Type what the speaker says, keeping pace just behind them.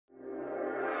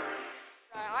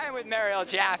I'm with Marielle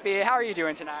Jaffe. How are you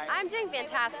doing tonight? I'm doing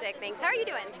fantastic, thanks. How are you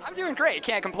doing? I'm doing great.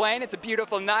 Can't complain. It's a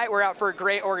beautiful night. We're out for a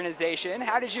great organization.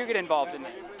 How did you get involved in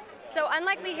this? So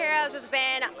Unlikely Heroes has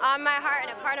been on my heart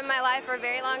and a part of my life for a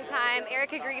very long time.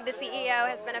 Erica Grieve, the CEO,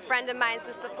 has been a friend of mine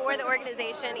since before the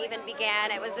organization even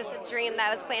began. It was just a dream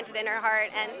that was planted in her heart,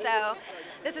 and so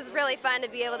this is really fun to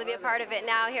be able to be a part of it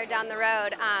now here down the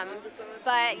road.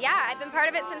 But yeah, I've been part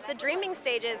of it since the dreaming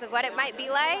stages of what it might be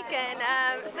like, and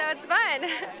so it's fun.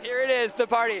 Here it is, the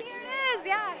party. Here it is,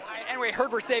 yeah. And we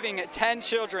heard we're saving 10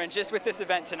 children just with this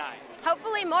event tonight.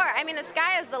 Hopefully more. I mean, the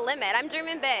sky is the limit. I'm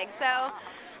dreaming big, so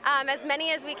as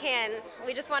many as we can.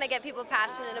 We just want to get people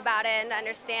passionate about it and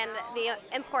understand the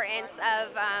importance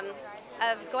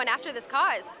of going after this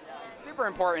cause. Super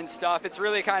important stuff. It's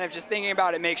really kind of just thinking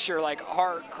about it makes your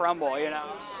heart crumble, you know.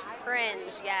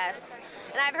 Cringe, yes.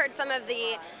 And I've heard some of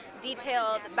the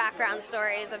detailed background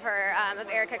stories of her, of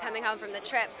Erica coming home from the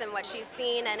trips and what she's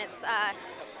seen, and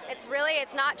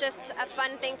it's not just a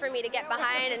fun thing for me to get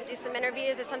behind and do some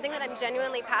interviews. It's something that I'm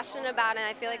genuinely passionate about, and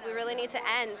I feel like we really need to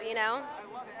end, you know?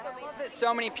 I love that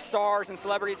so many stars and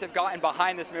celebrities have gotten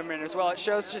behind this movement as well. It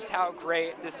shows just how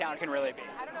great this town can really be.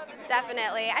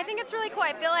 Definitely. I think it's really cool.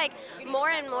 I feel like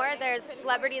more and more there's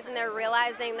celebrities and they're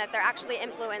realizing that they're actually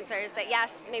influencers, that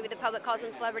yes, maybe the public calls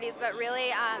them celebrities, but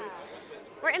really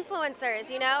we're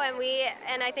influencers, you know,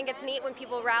 and I think it's neat when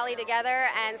people rally together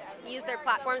and use their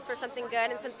platforms for something good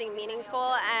and something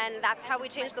meaningful, and that's how we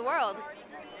change the world.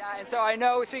 Yeah, and so I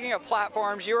know, speaking of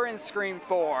platforms, you were in Scream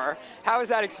 4. How was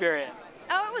that experience?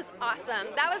 Oh, it was awesome.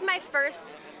 That was my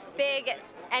first big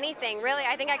anything, really.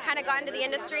 I think I kind of got into the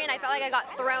industry and I felt like I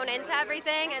got thrown into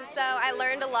everything, and so I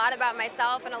learned a lot about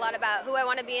myself and a lot about who I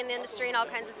want to be in the industry and all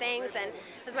kinds of things, and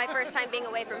it was my first time being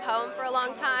away from home for a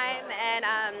long time, and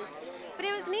but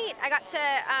it was neat. I got to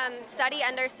study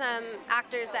under some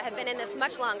actors that have been in this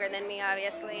much longer than me,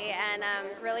 obviously, and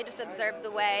really just observe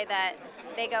the way that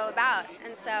they go about,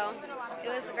 and so it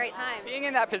was a great time. Being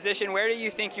in that position, where do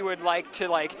you think you would like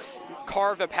to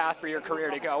carve a path for your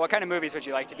career to go? What kind of movies would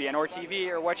you like to be in, or TV,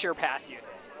 or what's your path, do you think?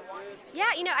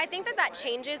 Yeah, you know, I think that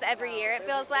changes every year, it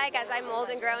feels like, as I mold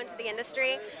and grow into the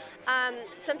industry.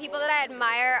 Some people that I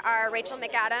admire are Rachel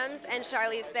McAdams and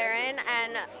Charlize Theron,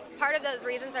 and part of those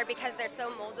reasons are because they're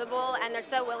so moldable and they're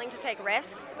so willing to take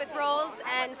risks with roles.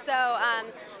 And so,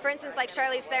 for instance, like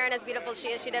Charlize Theron, as beautiful as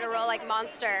she did a role like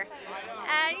Monster.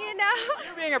 And you know,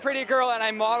 you being a pretty girl and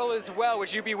I model as well,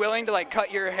 would you be willing to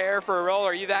cut your hair for a role?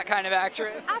 Are you that kind of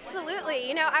actress? Absolutely.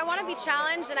 You know, I want to be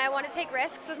challenged and I want to take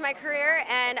risks with my career,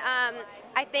 and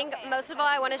I think most of all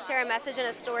I want to share a message and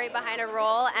a story behind a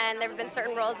role, and there have been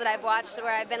certain roles that I've watched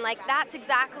where I've been like, that's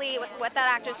exactly what that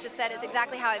actress just said is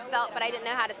exactly how I felt, but I didn't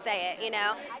know how to say it, you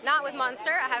know. Not with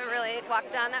Monster, I haven't really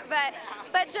walked down that,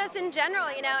 but just in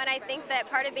general, you know, and I think that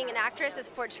part of being an actress is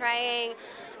portraying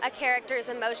a character's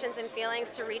emotions and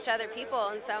feelings to reach other people,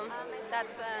 and so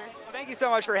that's... Well, thank you so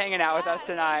much for hanging out with us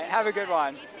tonight. Have a good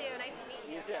one. You too. Nice to meet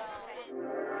you. You too.